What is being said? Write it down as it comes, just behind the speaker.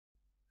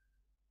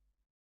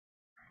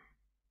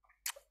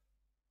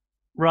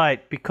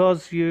Right,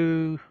 because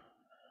you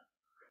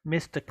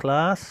missed a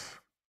class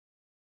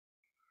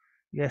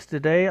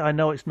yesterday, I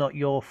know it's not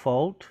your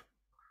fault,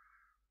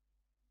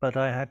 but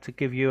I had to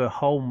give you a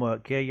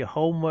homework. Yeah, your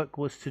homework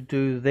was to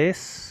do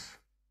this.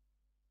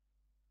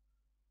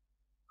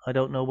 I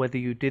don't know whether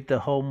you did the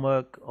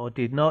homework or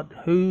did not.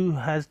 Who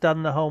has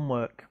done the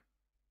homework?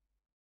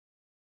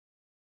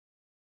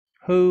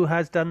 Who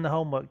has done the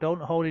homework?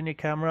 Don't hold in your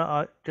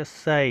camera. Just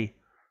say,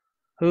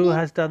 who Mina,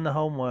 has done the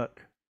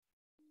homework?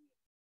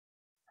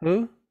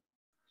 Who?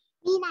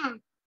 Mina,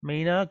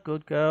 Mina,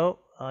 good girl.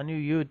 I knew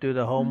you would do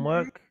the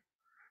homework.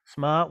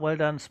 Smart, well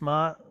done,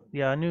 smart.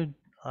 Yeah,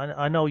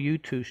 I know you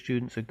two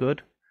students are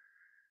good.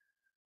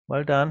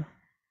 Well done.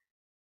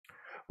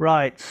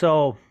 Right,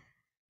 so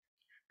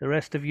the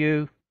rest of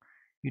you,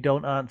 you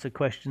don't answer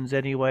questions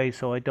anyway,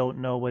 so I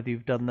don't know whether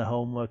you've done the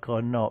homework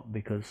or not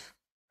because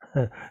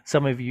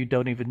some of you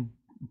don't even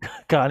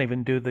can't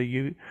even do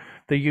the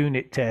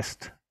unit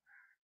test.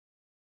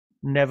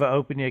 Never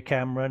open your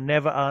camera,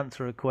 never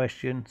answer a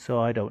question, so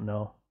I don't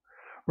know.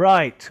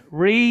 Right,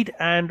 read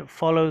and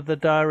follow the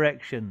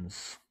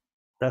directions.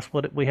 That's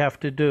what we have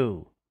to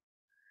do.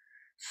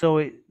 So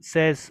it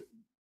says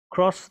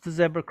cross the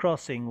zebra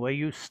crossing where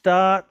you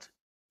start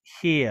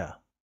here.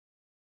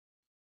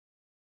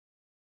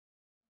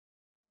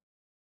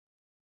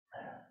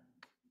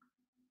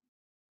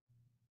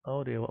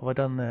 Oh dear, what have I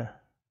done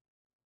there?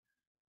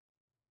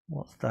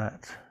 What's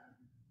that?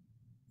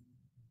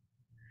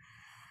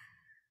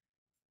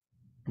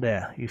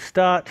 There, you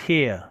start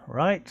here,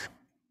 right?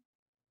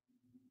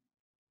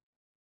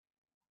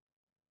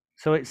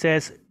 So it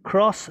says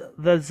cross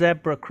the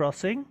zebra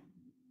crossing.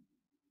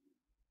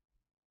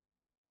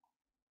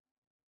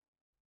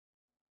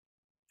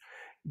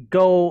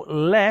 Go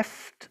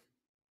left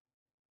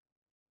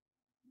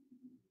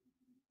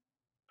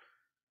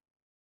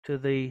to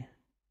the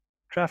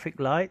traffic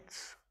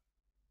lights.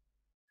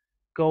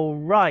 Go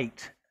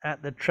right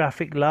at the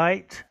traffic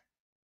light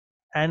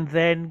and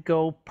then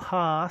go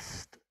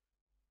past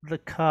the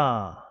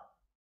car.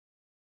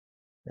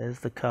 There's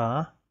the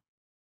car.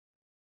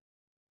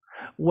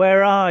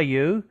 Where are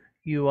you?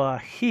 You are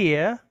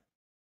here,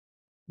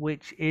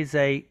 which is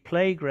a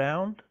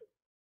playground,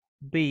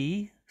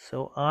 B.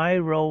 So I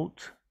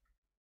wrote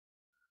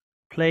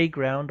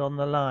playground on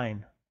the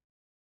line,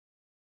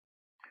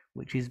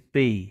 which is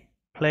B.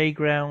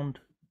 Playground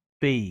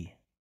B.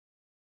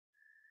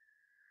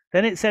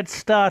 Then it said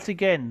start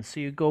again. So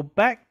you go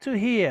back to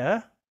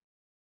here,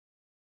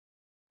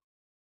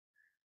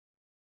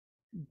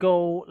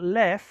 go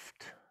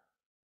left,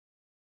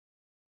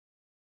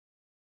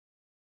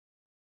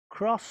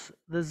 cross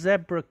the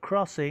zebra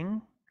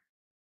crossing,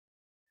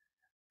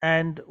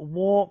 and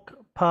walk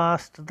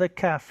past the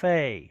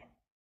cafe.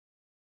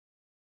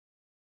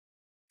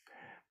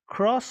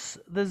 Cross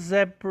the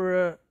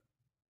zebra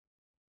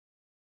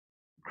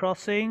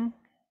crossing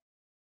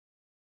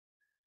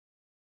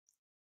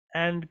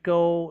and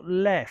go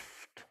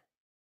left.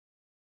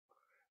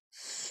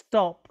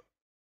 Stop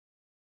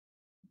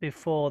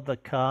before the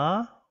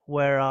car.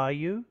 Where are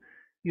you?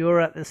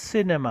 You're at the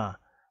cinema,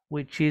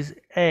 which is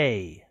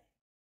A.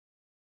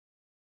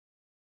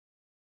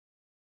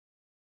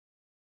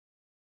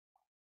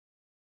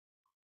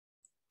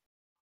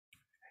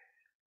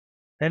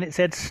 Then it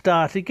said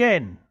start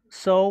again.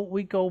 So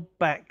we go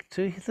back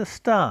to the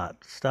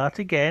start. Start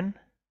again.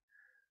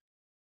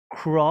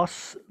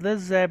 Cross the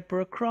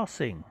zebra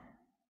crossing.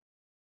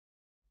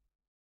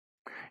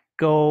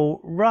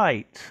 Go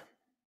right.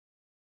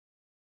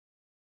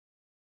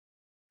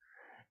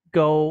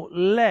 Go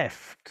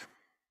left.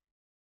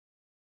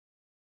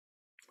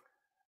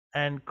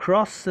 And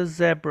cross the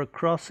zebra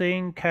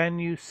crossing. Can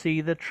you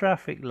see the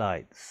traffic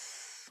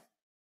lights?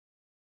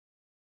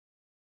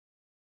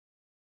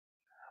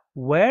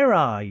 Where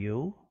are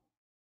you?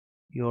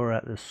 You're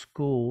at the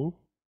school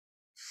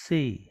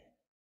C.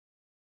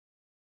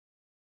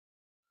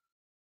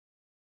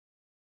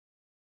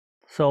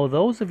 So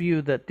those of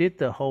you that did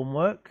the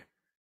homework,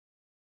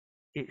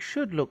 it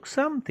should look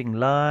something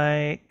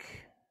like,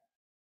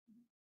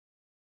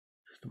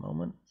 just a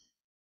moment,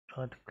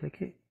 try to click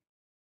it,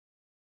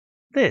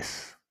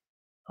 this,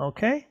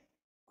 okay?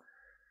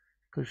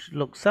 It should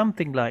look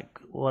something like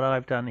what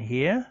I've done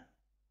here.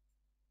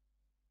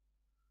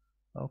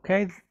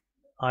 Okay,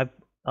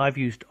 I've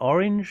used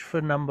orange for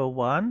number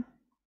 1.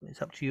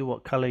 It's up to you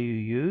what color you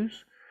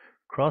use.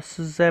 Cross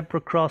the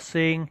zebra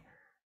crossing,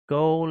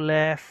 go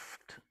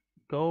left,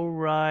 go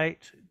right,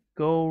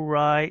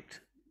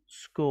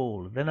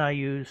 school. Then I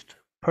used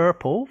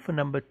purple for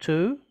number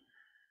 2.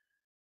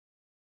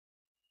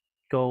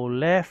 Go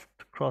left,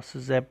 cross the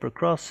zebra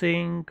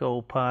crossing,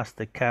 go past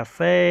the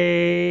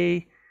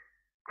cafe,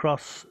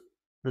 cross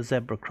the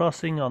zebra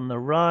crossing on the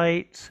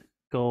right,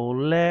 go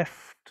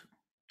left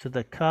to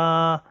the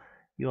car.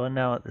 You are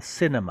now at the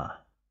cinema.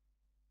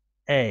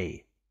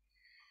 A.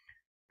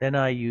 Then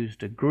I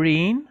used a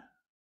green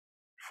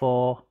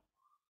for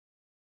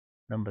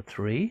number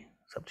 3.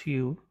 It's up to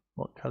you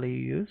what color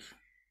you use.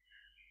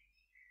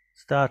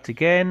 Start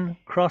again.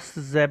 Cross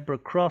the zebra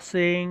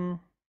crossing.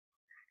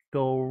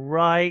 go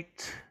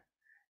right,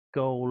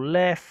 go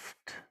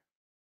left,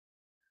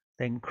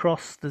 then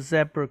cross the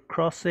zebra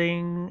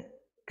crossing.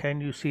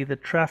 Can you see the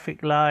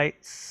traffic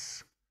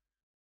lights?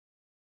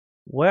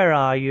 Where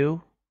are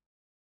you?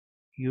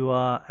 You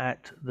are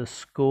at the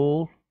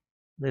school,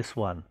 this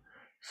one.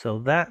 So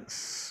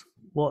that's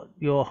what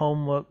your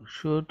homework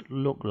should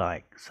look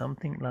like,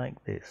 something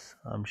like this.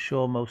 I'm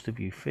sure most of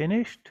you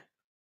finished.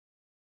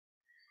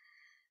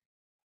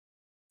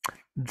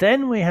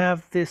 Then we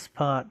have this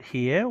part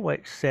here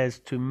which says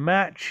to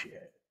match,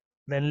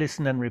 then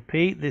listen and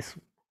repeat. This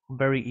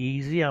very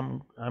easy.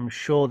 I'm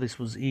sure this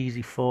was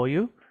easy for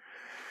you.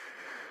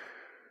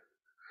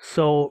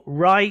 So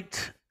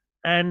right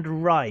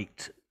and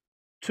right,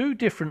 two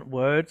different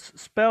words,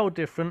 spelled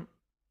different,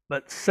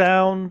 but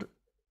sound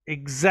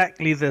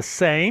exactly the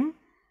same.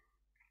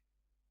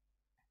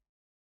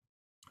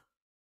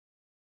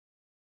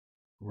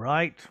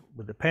 Right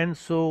with the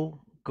pencil,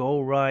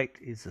 go right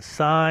is a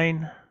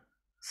sign.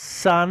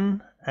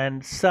 Sun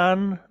and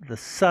sun, the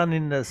sun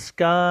in the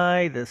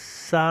sky, the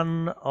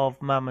sun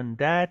of mum and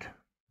dad.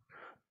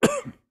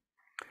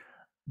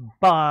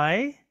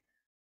 Buy,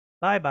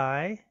 bye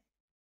bye,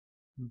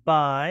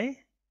 buy,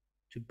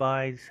 to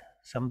buy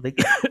something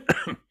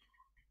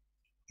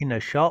in a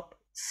shop.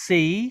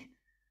 See,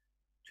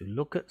 to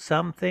look at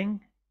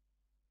something.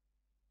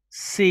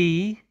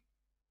 See,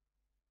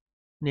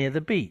 near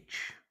the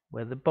beach,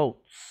 where the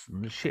boats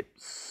and the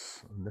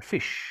ships and the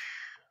fish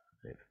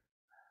live.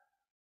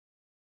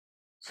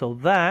 So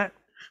that,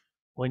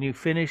 when you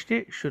finished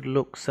it, should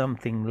look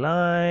something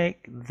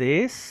like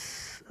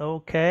this.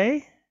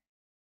 Okay.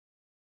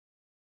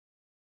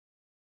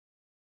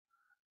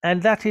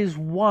 And that is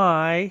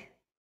why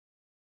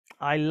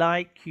I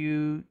like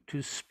you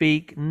to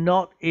speak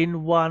not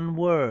in one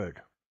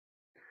word,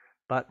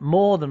 but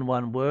more than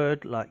one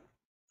word, like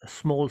a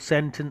small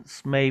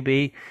sentence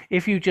maybe.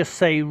 If you just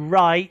say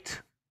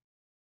right,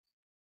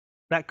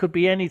 that could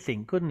be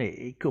anything, couldn't it?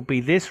 It could be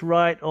this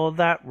right or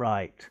that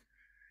right.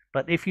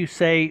 But if you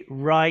say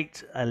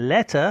write a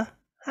letter,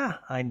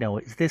 I know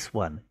it's this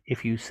one.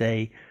 If you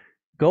say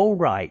go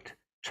right,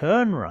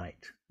 turn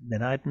right,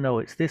 then I'd know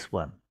it's this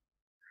one.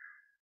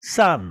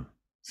 Sun,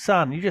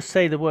 sun, you just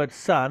say the word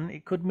sun,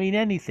 it could mean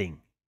anything.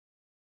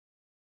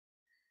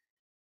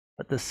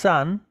 But the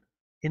sun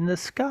in the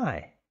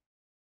sky.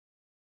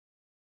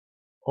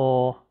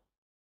 Or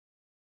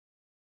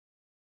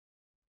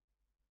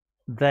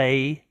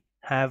they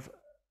have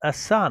a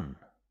son,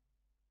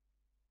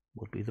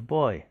 would be the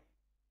boy.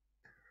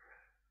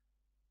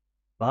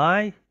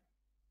 Bye,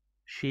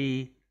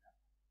 she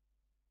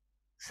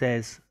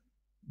says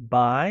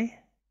bye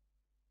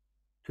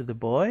to the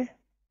boy.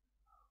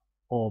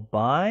 Or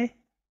buy,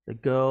 the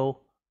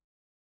girl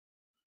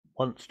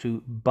wants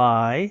to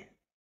buy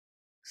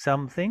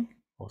something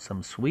or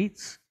some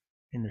sweets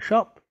in the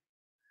shop.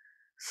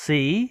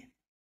 See,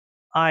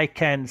 I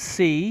can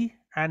see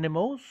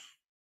animals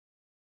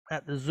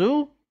at the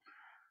zoo.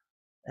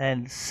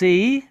 And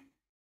see,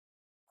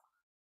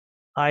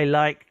 I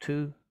like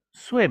to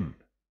swim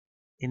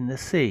in the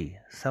sea,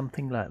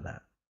 something like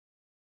that.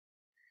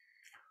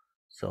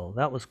 So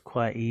that was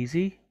quite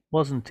easy,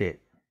 wasn't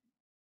it?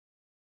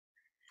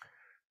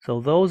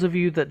 So those of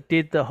you that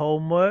did the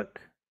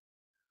homework,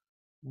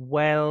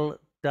 well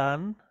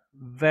done,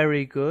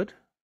 very good,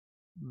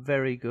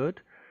 very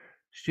good.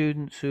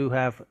 Students who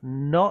have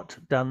not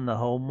done the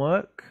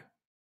homework,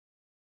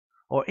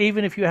 or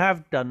even if you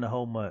have done the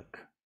homework,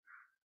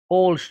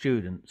 all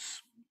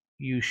students,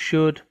 you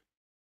should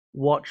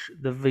watch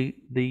the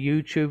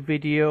YouTube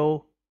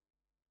video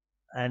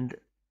and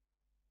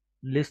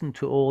listen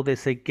to all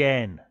this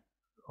again.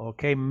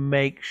 Okay,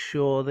 make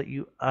sure that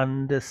you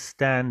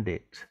understand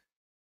it.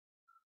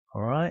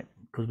 All right,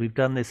 because we've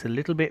done this a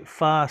little bit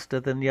faster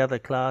than the other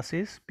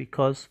classes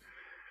because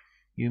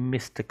you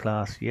missed a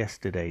class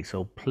yesterday.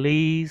 So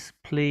please,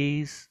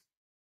 please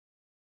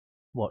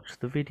watch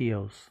the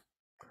videos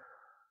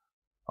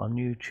on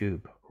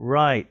YouTube.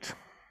 Right.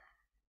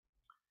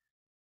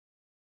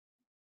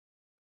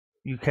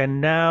 You can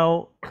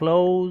now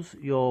close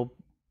your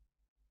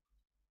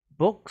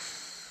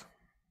books.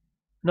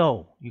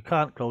 No, you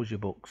can't close your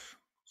books.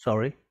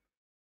 Sorry.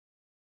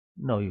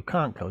 No, you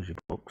can't close your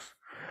books.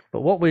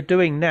 But what we're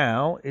doing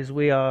now is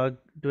we are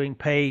doing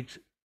page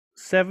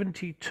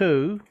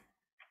 72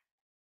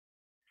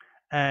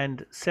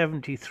 and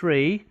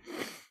 73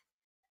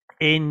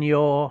 in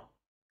your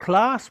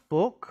class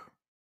book.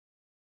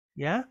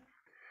 Yeah.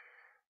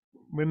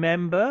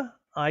 Remember,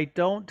 I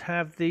don't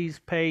have these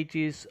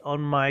pages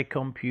on my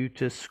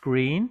computer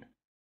screen,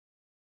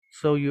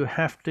 so you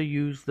have to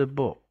use the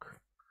book.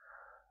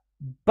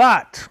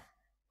 But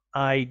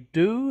I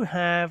do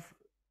have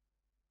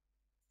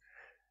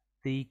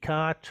the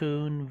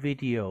cartoon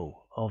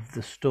video of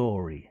the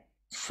story.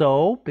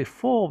 So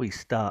before we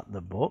start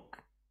the book,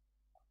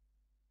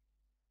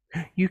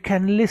 you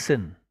can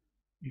listen.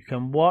 You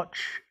can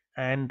watch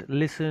and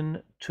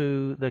listen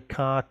to the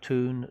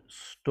cartoon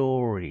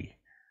story,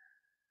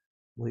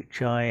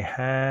 which I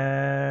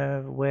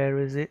have. Where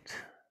is it?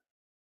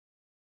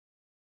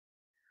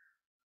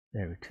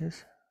 There it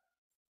is.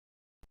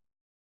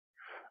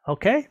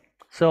 Okay,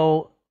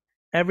 so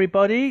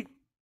everybody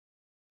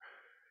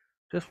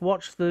just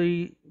watch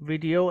the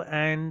video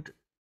and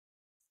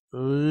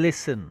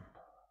listen,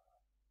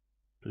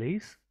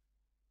 please.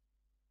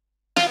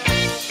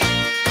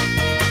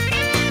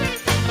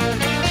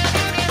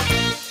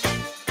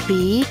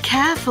 Be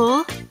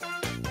careful.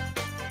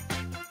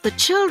 The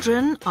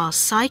children are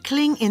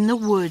cycling in the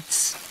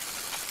woods.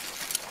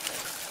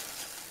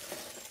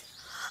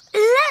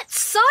 Let's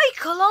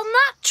cycle on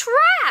that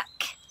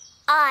track.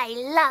 I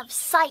love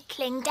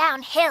cycling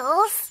down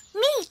hills.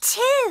 Me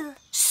too.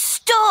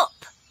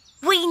 Stop!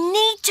 We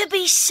need to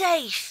be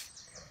safe.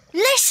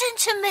 Listen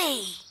to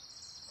me.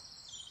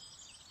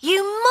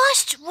 You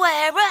must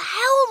wear a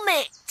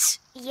helmet.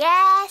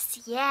 Yes,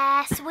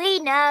 we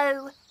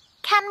know.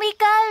 Can we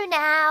go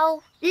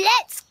now?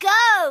 Let's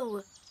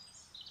go.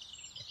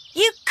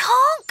 You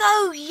can't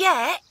go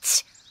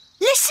yet.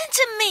 Listen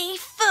to me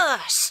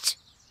first.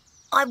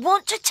 I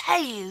want to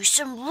tell you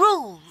some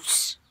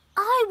rules.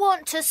 I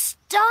want to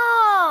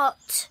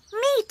start.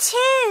 Me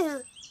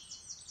too.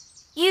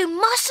 You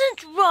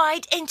mustn't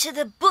ride into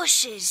the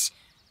bushes.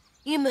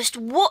 You must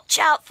watch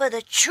out for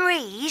the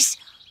trees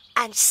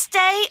and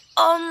stay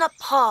on the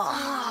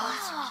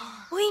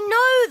path. We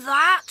know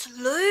that,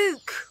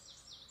 Luke.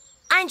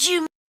 And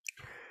you...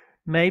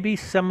 Maybe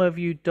some of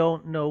you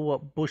don't know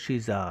what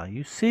bushes are.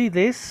 You see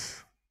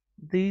this?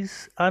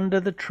 These under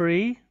the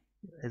tree?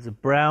 There's a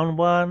brown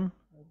one,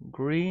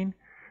 green.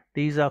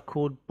 These are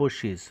called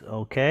bushes,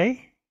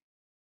 okay?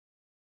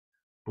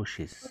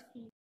 Bushes.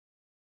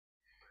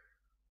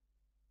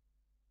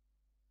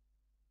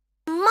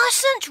 You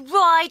mustn't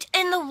ride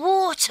in the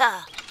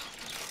water.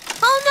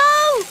 Oh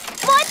no!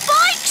 My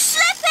bike's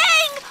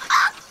slipping!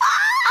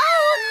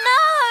 Oh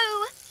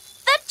no!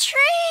 The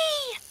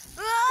tree!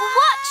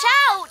 Watch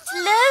out,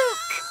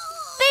 Luke!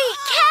 Be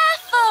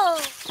careful!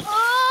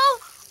 Oh!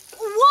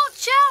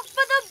 Watch out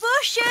for the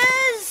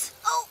bushes!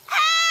 Oh,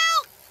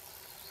 help!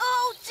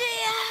 Oh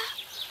dear!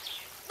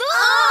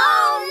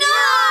 Oh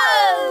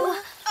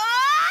no!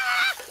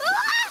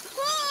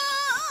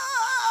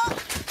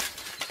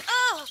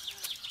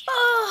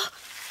 Oh,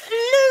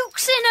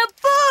 Luke's in a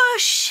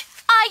bush!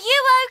 Are you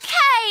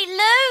okay,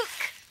 Luke?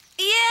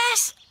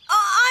 Yes,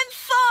 I'm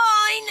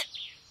fine.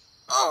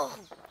 Oh.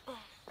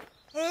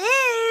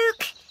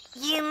 Luke,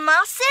 you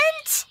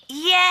mustn't.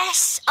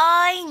 Yes,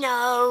 I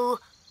know.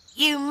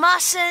 You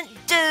mustn't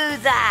do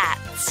that.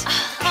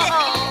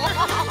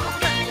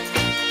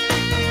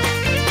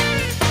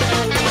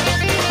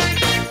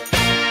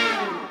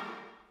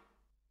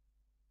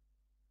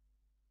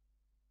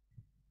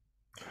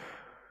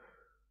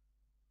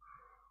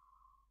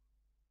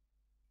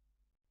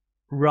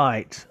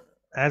 Right.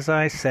 As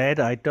I said,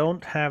 I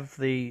don't have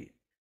the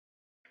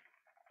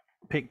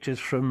pictures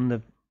from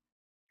the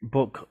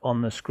book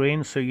on the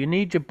screen, so you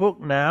need your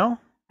book now.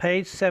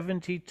 Page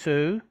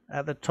 72.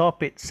 At the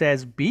top it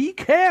says, be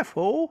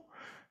careful.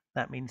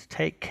 That means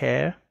take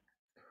care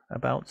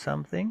about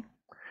something.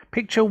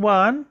 Picture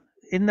 1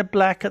 in the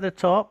black at the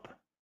top.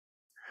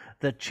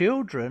 The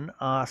children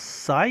are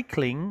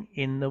cycling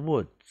in the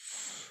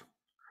woods.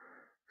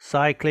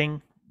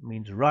 Cycling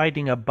means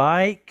riding a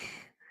bike.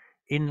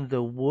 In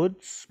the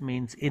woods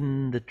means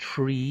in the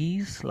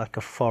trees, like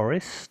a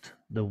forest,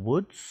 the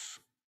woods.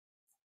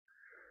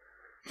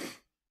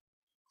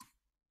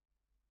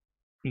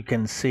 You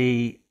can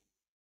see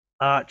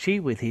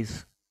Archie with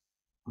his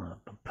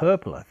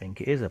purple, I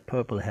think it is, a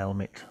purple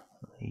helmet,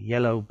 a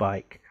yellow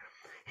bike.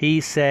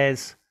 He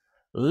says,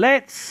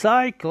 let's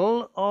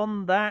cycle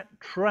on that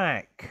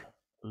track.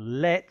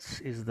 Let's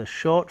is the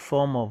short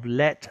form of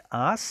let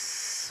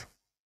us.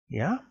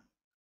 Yeah?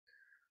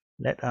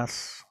 Let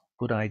us.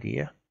 Good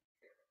idea.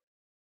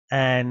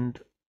 And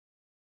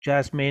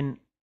Jasmine,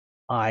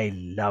 I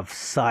love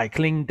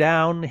cycling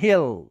down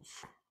hills.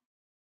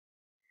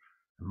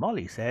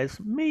 Molly says,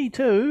 me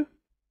too.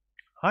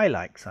 I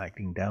like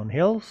cycling down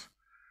hills.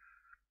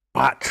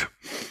 But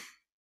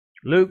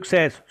Luke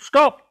says,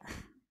 stop.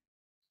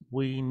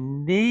 We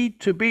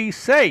need to be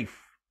safe.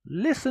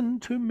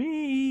 Listen to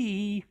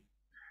me.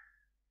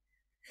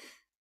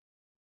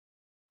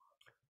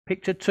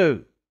 Picture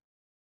 2.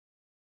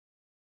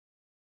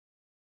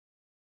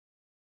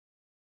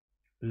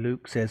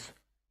 Luke says,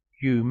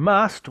 you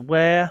must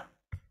wear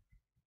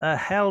a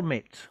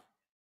helmet.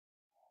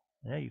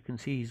 Yeah, you can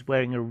see he's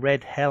wearing a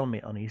red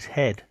helmet on his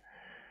head.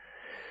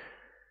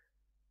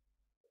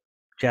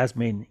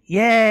 Jasmine,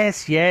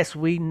 yes,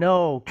 we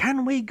know.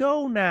 Can we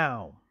go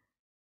now?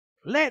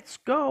 Let's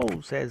go,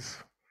 says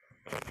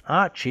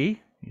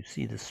Archie. You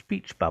see the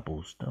speech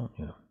bubbles, don't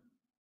you?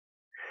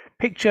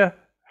 Picture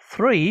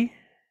 3.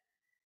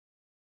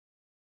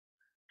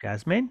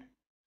 Jasmine?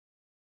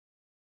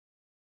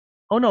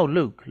 Oh no,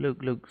 Luke.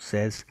 Luke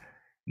says,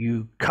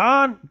 you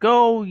can't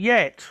go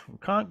yet. You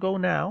can't go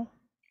now.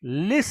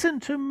 Listen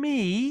to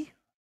me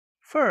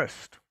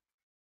first.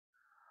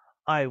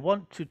 I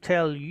want to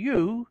tell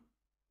you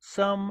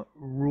some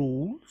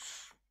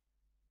rules.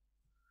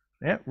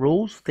 Yeah,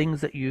 rules,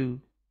 things that you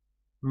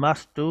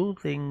must do,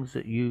 things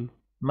that you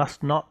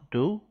must not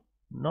do,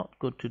 not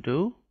good to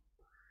do.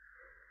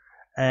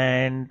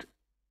 And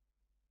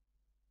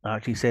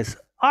Archie says,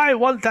 I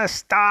want to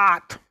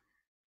start.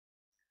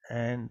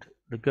 And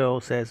the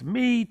girl says,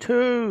 me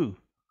too.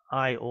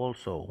 I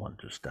also want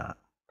to start.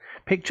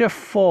 Picture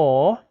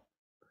 4.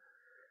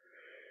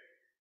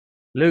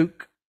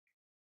 Luke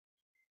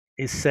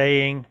is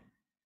saying,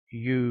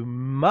 you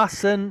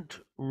mustn't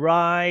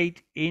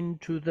ride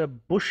into the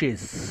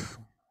bushes.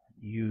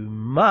 You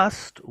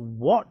must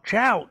watch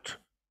out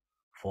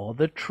for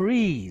the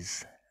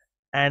trees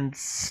and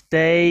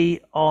stay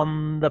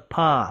on the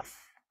path.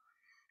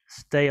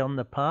 Stay on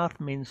the path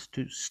means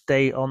to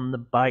stay on the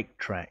bike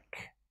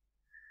track.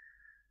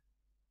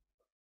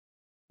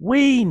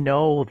 We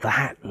know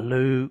that,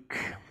 Luke.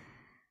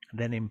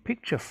 Then in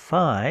picture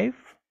 5,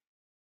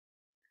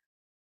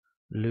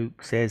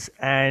 Luke says,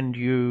 and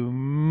you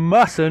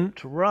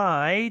mustn't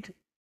ride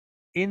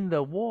in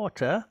the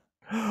water.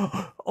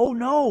 Oh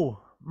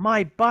no,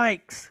 my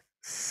bike's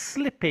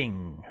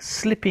slipping.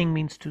 Slipping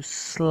means to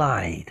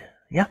slide.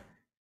 Yeah,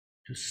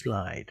 to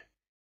slide.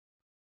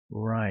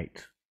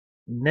 Right.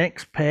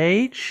 Next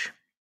page.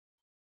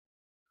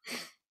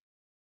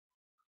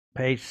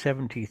 Page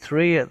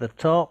 73 at the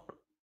top.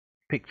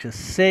 Picture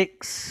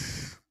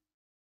 6.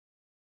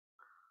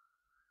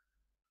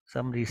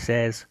 Somebody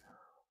says,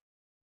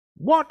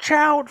 watch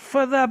out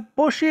for the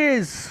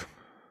bushes.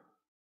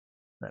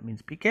 That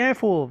means be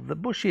careful of the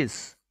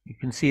bushes. You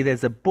can see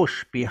there's a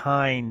bush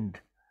behind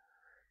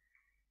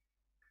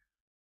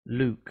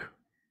Luke.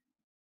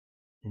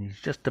 And he's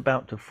just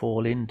about to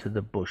fall into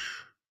the bush.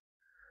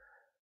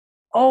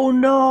 Oh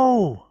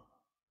no!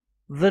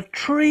 The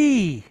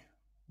tree!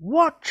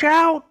 Watch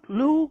out,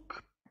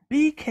 Luke!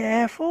 Be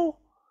careful.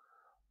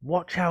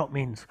 Watch out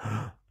means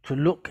to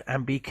look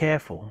and be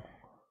careful.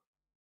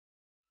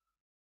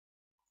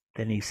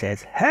 Then he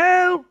says,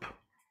 help!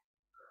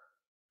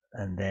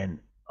 And then,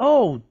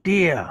 oh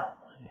dear!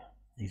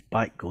 His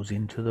bike goes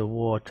into the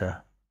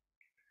water.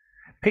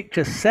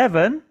 Picture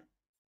 7,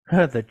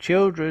 the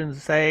children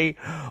say,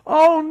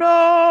 oh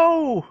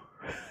no!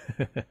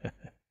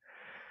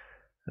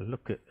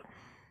 Look at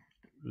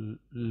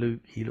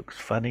Luke, he looks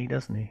funny,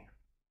 doesn't he?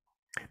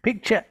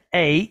 Picture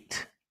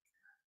 8,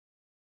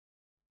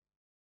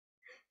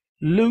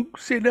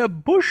 Luke's in a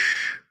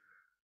bush.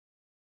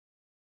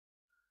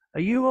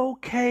 Are you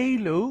okay,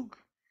 Luke?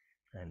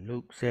 And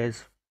Luke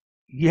says,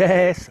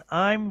 yes,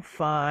 I'm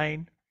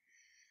fine.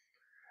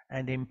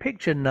 And in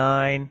picture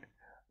 9,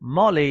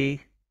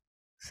 Molly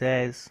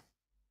says,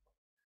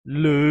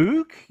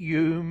 Luke,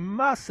 you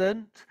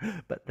mustn't.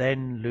 But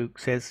then Luke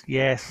says,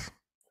 yes,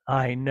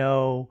 I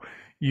know,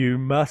 you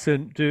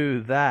mustn't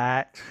do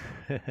that.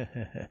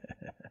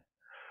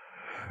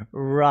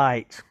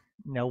 Right.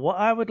 Now, what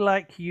I would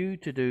like you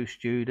to do,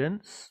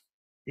 students,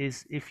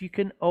 is if you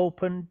can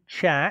open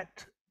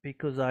chat,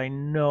 because I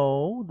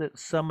know that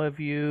some of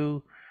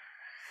you,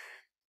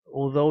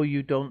 although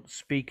you don't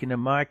speak in a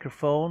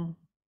microphone,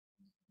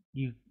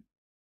 you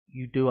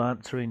do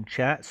answer in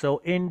chat. So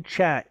in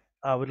chat,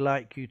 I would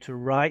like you to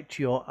write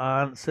your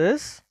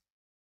answers.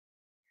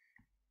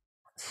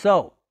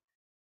 So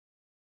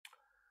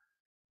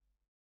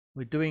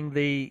we're doing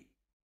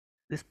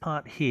this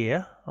part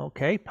here,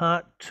 okay,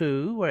 part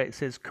 2, where it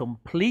says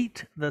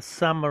complete the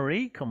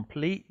summary.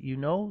 Complete,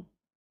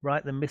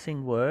 write the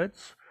missing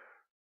words.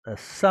 A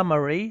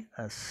summary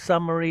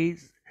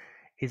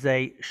is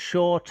a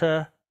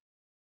shorter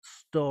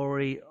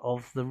story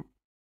of the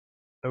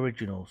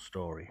original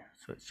story.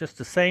 So it's just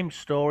the same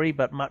story,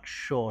 but much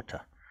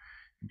shorter,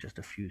 in just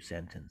a few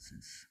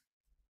sentences.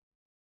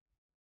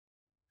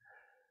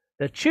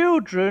 The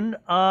children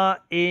are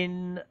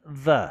in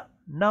the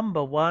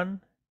number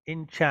 1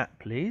 in chat,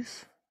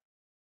 please.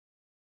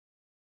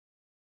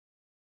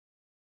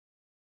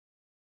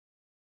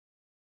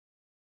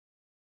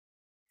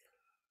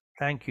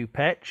 Thank you,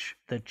 Petch.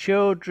 The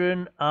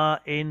children are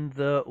in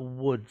the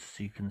woods.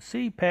 You can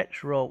see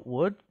Petch wrote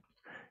wood.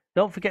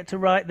 Don't forget to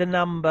write the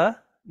number.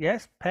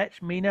 Yes,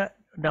 Petch, Mina,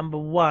 number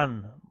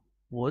 1,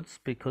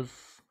 woods, because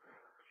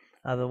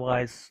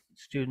otherwise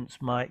students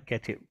might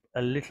get it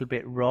a little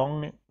bit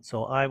wrong.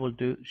 So I will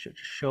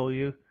show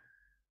you.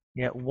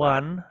 Yeah,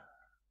 1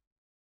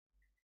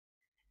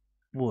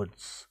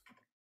 woods,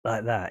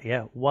 like that.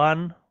 Yeah,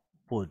 1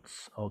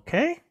 woods.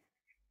 Okay.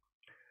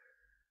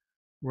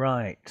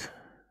 Right.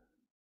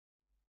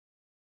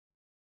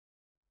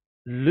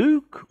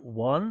 Luke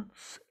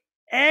wants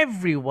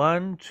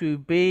everyone to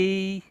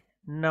be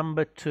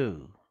number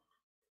 2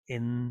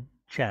 in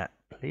chat,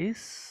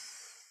 please.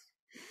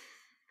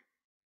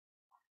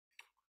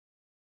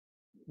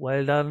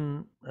 Well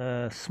done.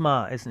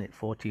 Smart, isn't it?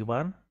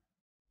 41.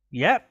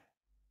 Yep.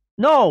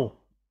 No,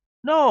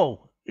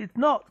 it's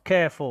not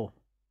careful.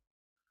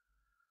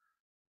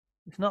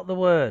 It's not the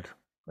word.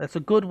 That's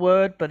a good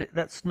word, but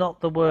that's not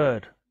the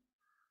word.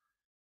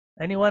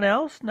 Anyone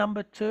else?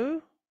 Number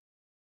 2.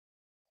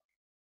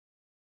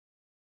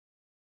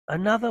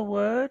 Another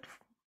word.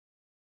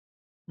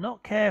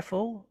 Not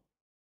careful.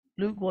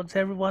 Luke wants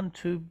everyone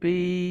to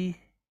be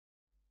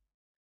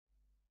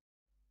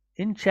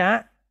in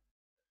chat.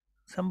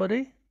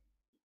 Somebody?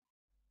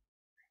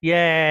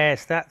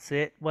 Yes, that's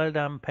it. Well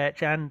done,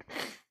 Petch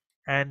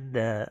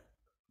and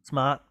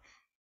Smart.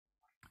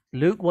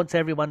 Luke wants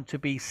everyone to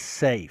be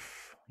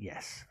safe.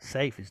 Yes,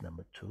 safe is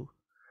number 2.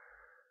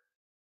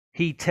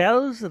 He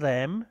tells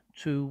them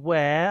to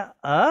wear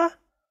a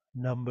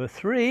number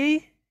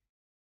 3.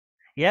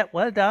 Yeah,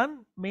 well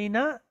done,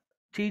 Mina.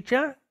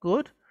 Teacher,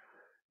 good.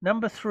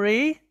 Number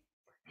 3.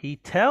 He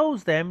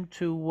tells them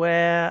to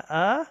wear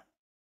a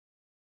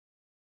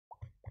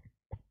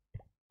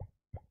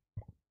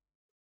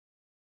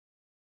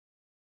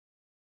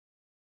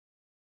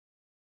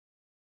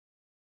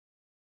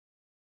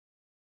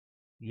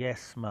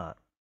yes, Smart.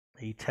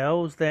 He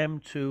tells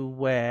them to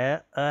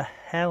wear a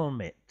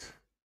helmet.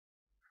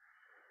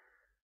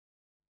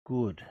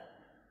 Good.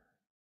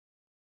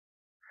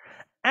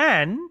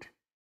 And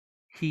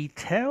he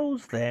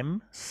tells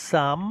them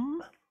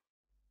some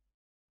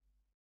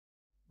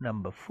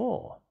number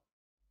 4.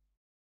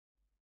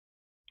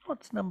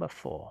 What's number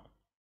 4?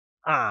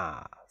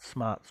 Ah,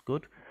 Smart's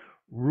good.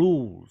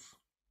 Rules.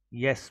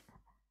 Yes,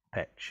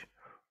 Petch.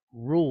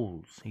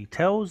 Rules. He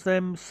tells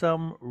them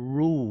some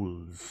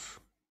rules.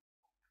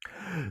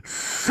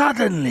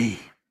 Suddenly,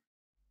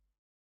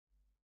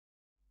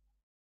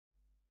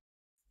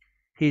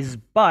 his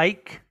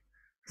bike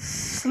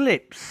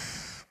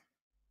slips,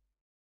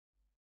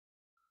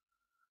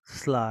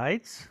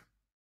 slides,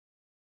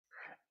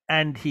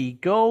 and he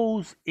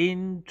goes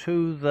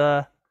into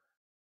the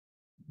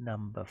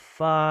number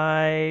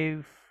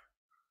 5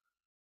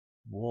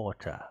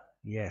 water.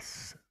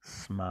 Yes,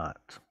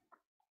 Smart.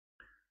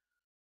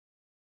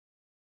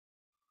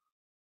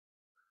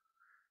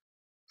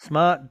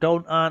 Smart,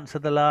 don't answer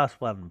the last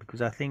one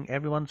because I think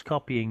everyone's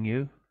copying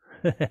you.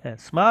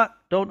 Smart,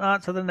 don't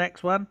answer the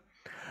next one.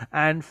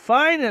 And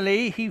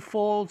finally, he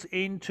falls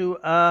into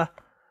a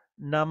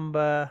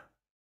number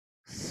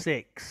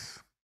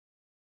 6.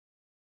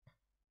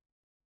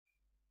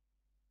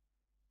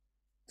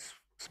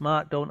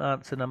 Smart, don't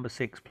answer number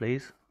 6,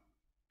 please.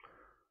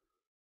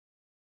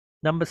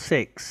 Number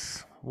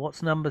 6.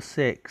 What's number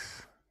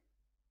 6?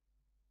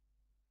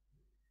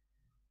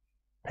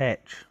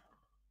 Petch.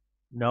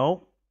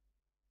 No.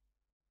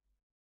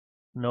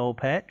 No,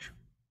 Petch.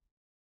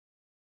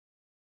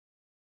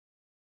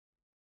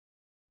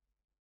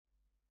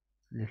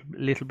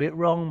 Little bit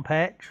wrong,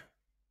 Petch.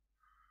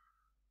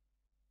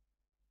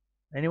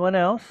 Anyone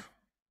else?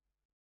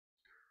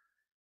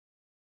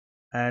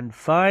 And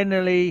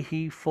finally,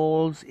 he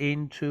falls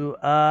into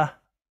a...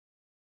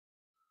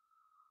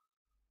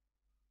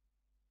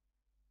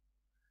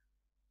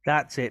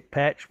 That's it,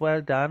 Petch.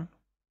 Well done.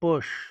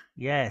 Bush.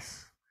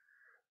 Yes.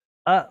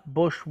 A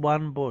bush,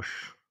 one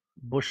bush.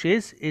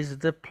 Bushes is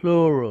the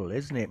plural,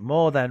 isn't it?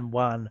 More than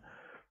one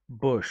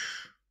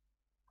bush.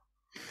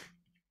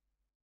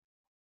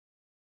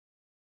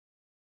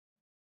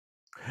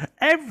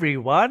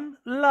 Everyone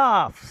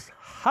laughs.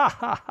 Ha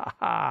ha ha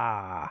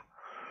ha.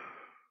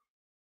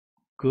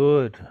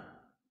 Good.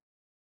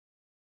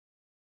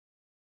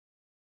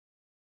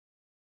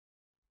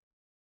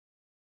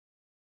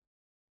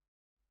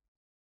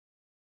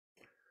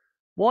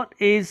 What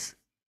is,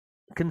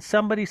 can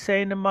somebody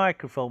say in the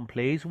microphone,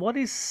 please? What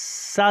is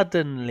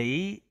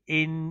suddenly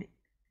in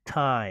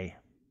Thai?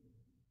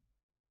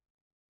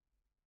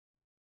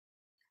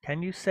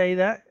 Can you say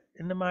that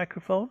in the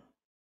microphone?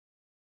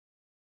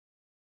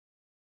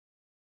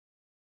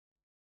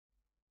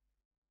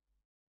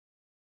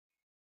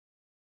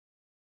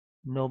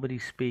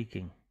 Nobody's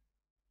speaking.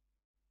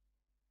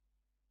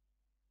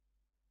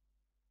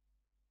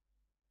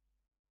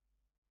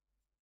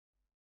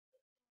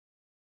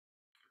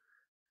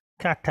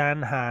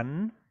 Katan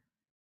Han.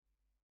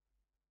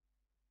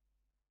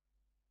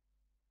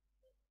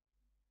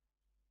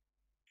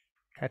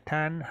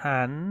 Katan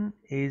Han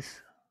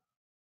is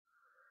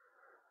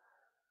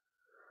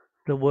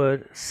the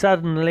word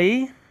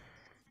suddenly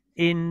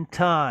in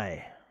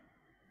Thai.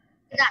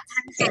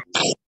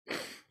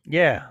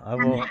 Yeah, I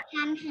will.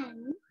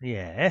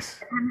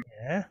 Yes.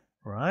 Yeah,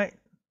 right.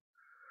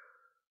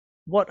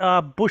 What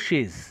are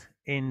bushes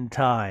in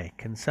Thai?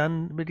 Can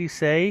somebody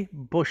say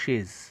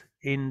bushes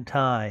in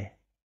Thai?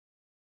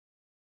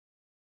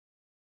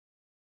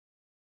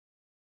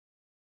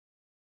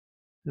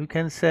 Who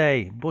can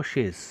say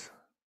bushes?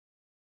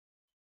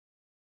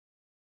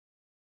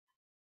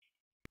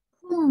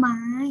 พุ่มไม้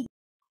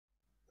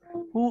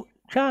Who?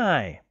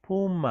 Chai.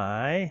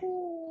 Pumai.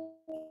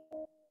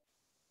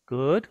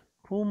 Good.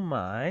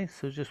 Pumai.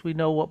 So just we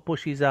know what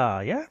bushes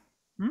are, yeah?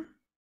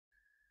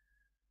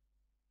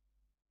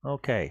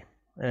 Okay.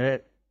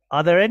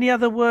 Are there any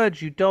other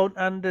words you don't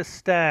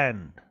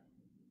understand?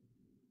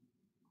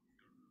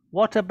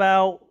 What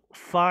about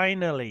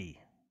finally?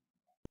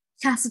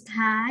 ฉากสุด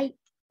ท้าย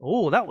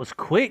Oh, that was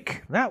quick.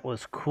 That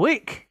was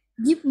quick.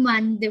 ยิบมั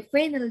น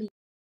definitely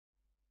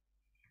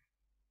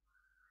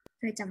เ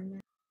คยจำได้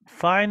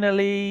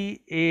Finally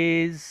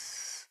is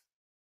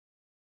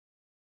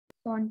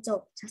ตอนจ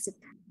บฉากสุด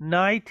ท้าย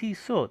 90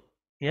 sut.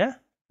 Yeah?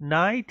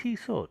 90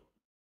 sut.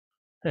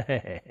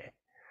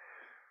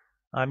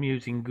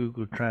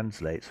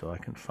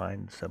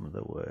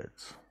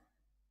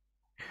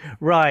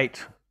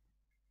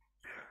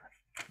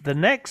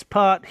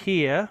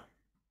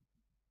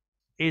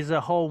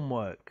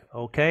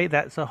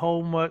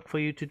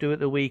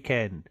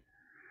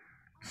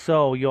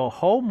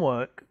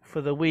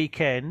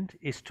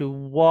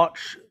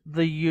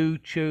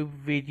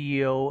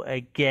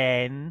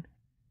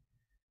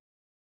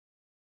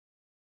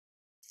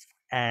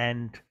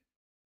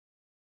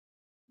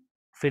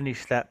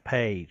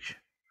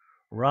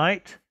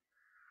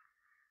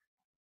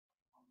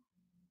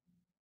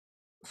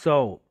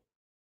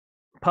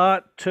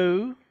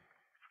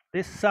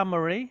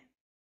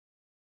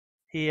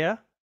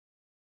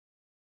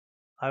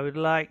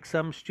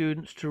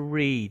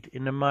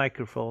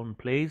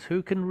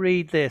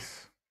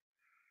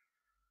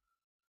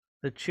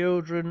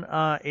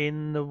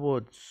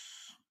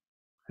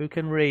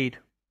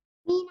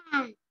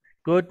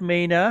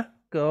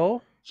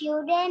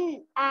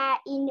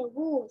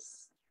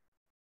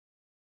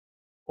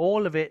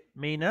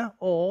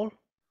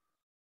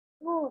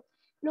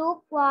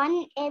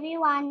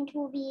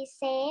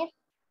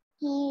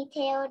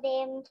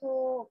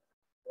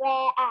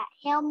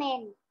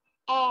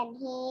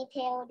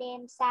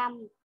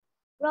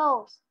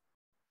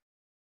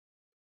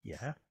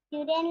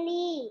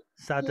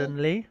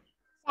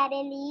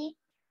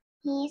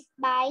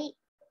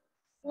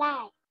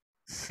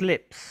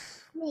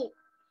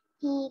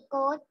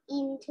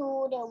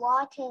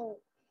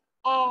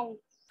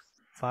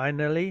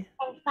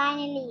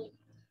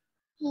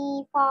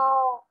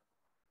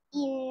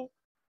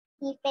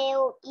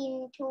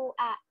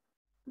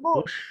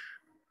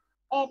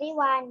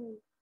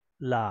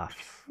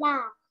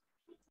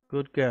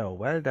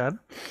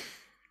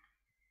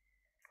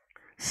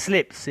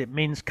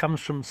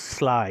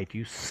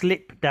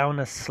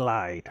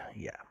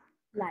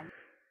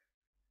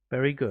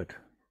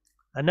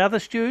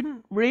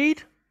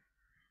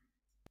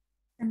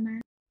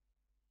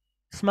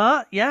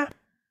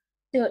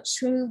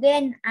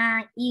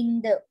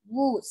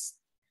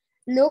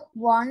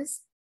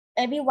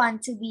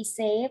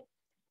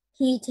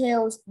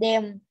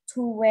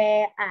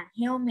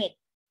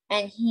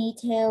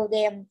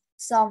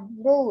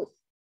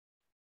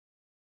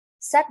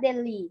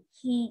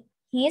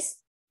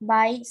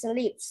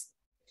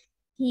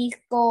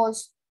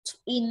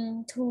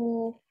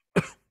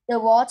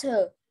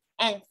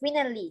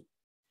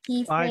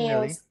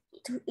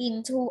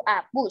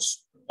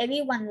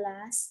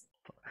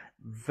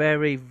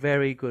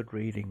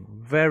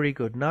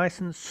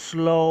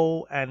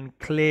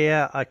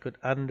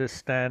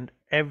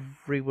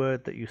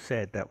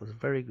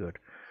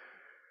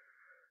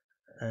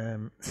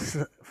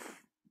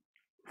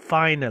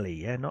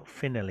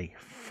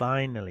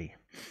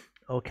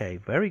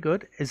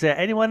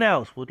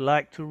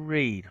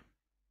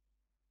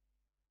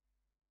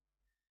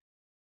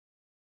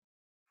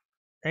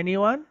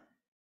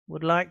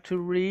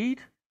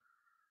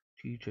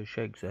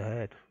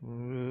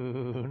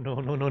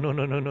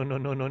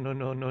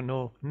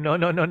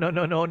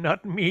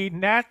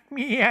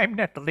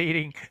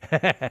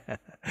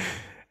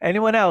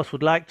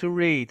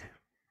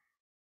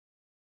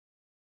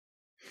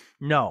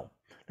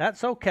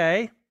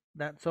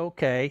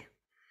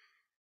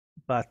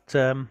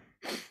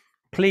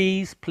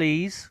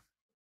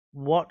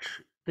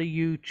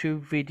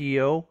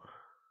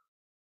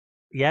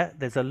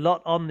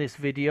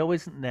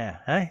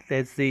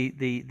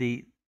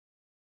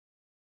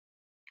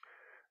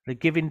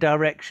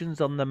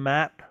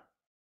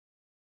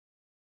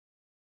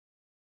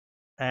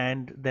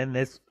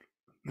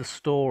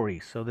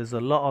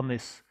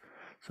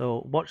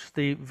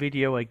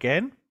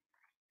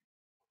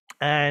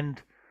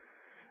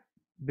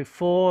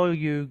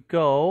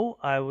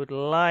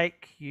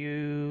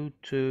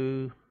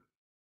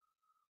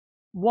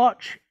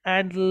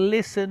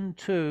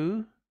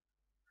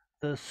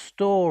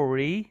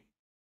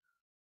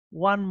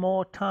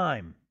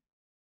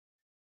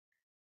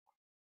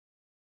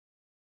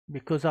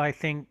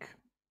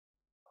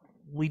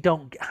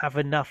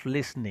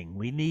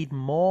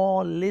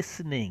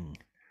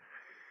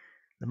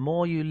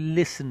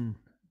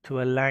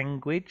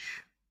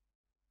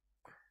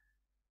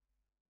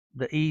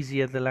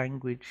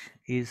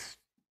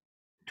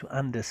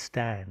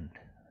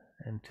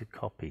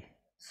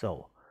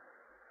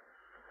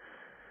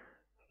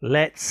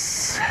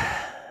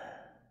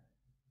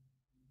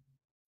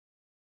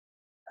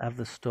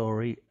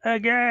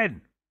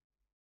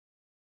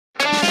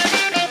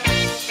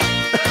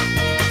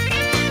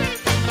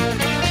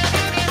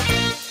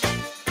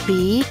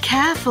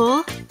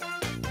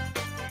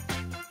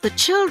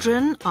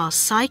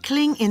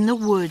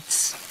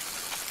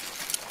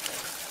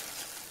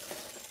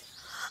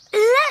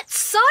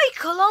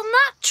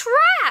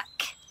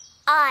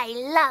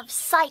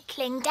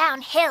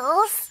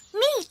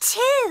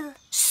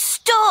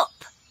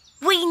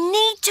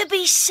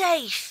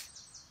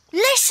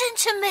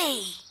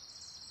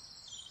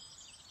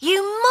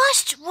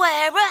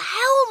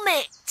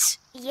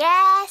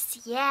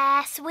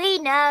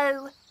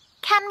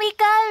 Can we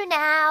go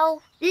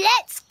now?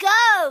 Let's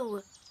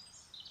go.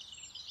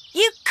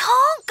 You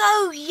can't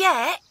go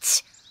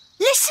yet.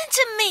 Listen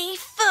to me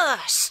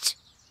first.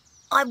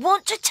 I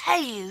want to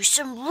tell you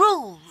some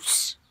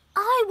rules.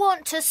 I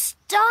want to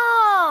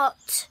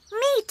start.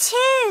 Me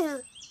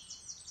too.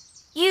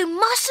 You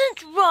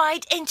mustn't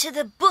ride into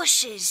the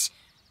bushes.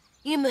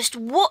 You must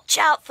watch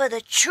out for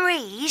the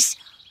trees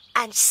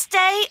and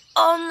stay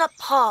on the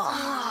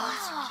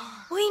path.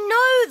 We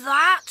know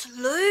that,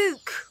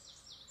 Luke.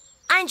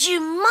 And you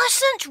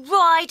mustn't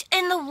ride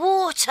in the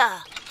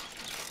water.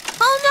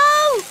 Oh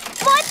no!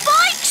 My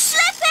bike's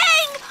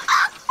slipping!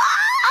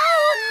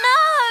 Oh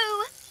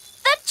no!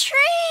 The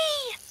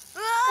tree!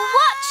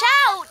 Watch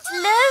out,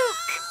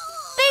 Luke!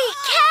 Be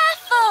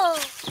careful!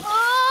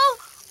 Oh!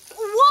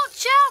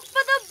 Watch out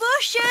for the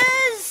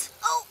bushes!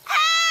 Oh,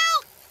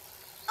 help!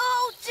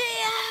 Oh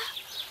dear!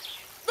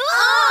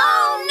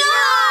 Oh no!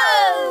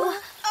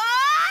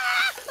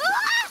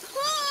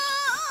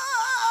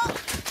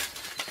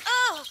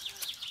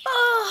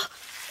 Oh,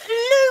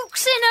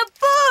 Luke's in a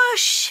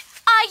bush!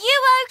 Are you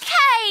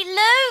okay,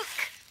 Luke?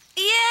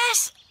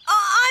 Yes,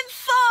 I'm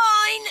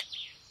fine.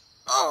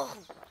 Oh.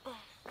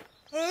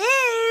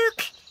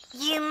 Luke,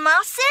 you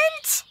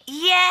mustn't.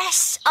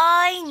 Yes,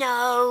 I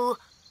know.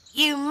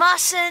 You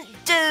mustn't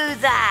do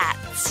that.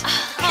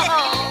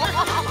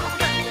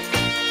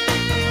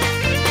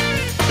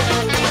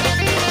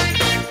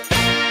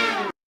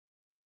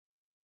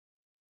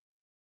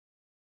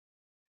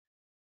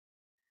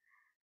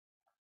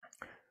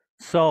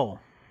 So,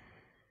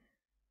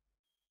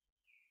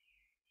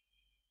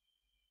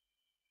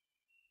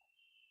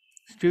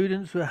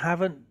 students who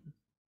haven't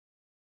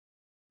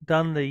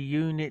done the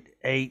Unit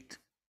 8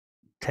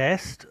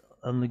 test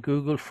on the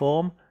Google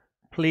form,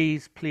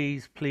 please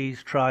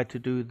try to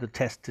do the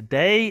test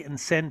today and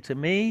send to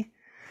me.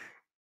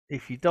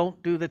 If you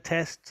don't do the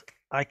test,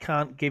 I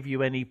can't give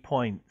you any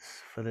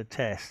points for the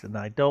test, and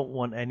I don't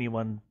want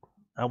anyone,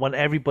 I want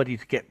everybody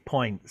to get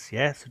points,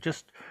 yeah? So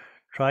just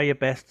try your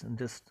best and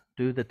just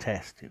do the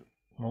test. It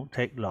won't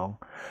take long.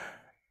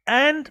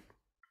 And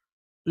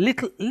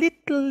little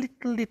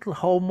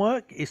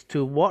homework is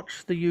to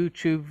watch the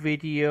YouTube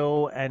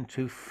video and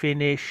to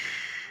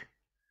finish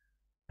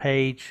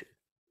page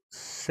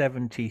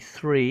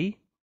 73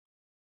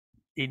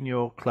 in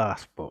your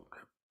class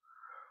book.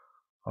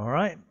 All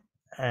right.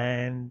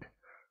 And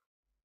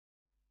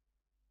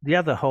the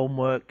other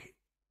homework,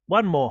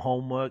 one more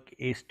homework,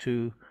 is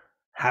to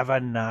have a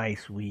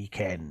nice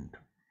weekend.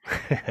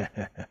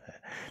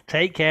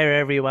 Take care,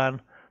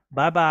 everyone.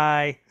 Bye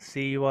bye.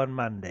 See you on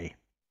Monday.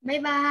 Bye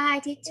bye,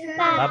 teacher.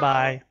 Bye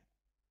bye.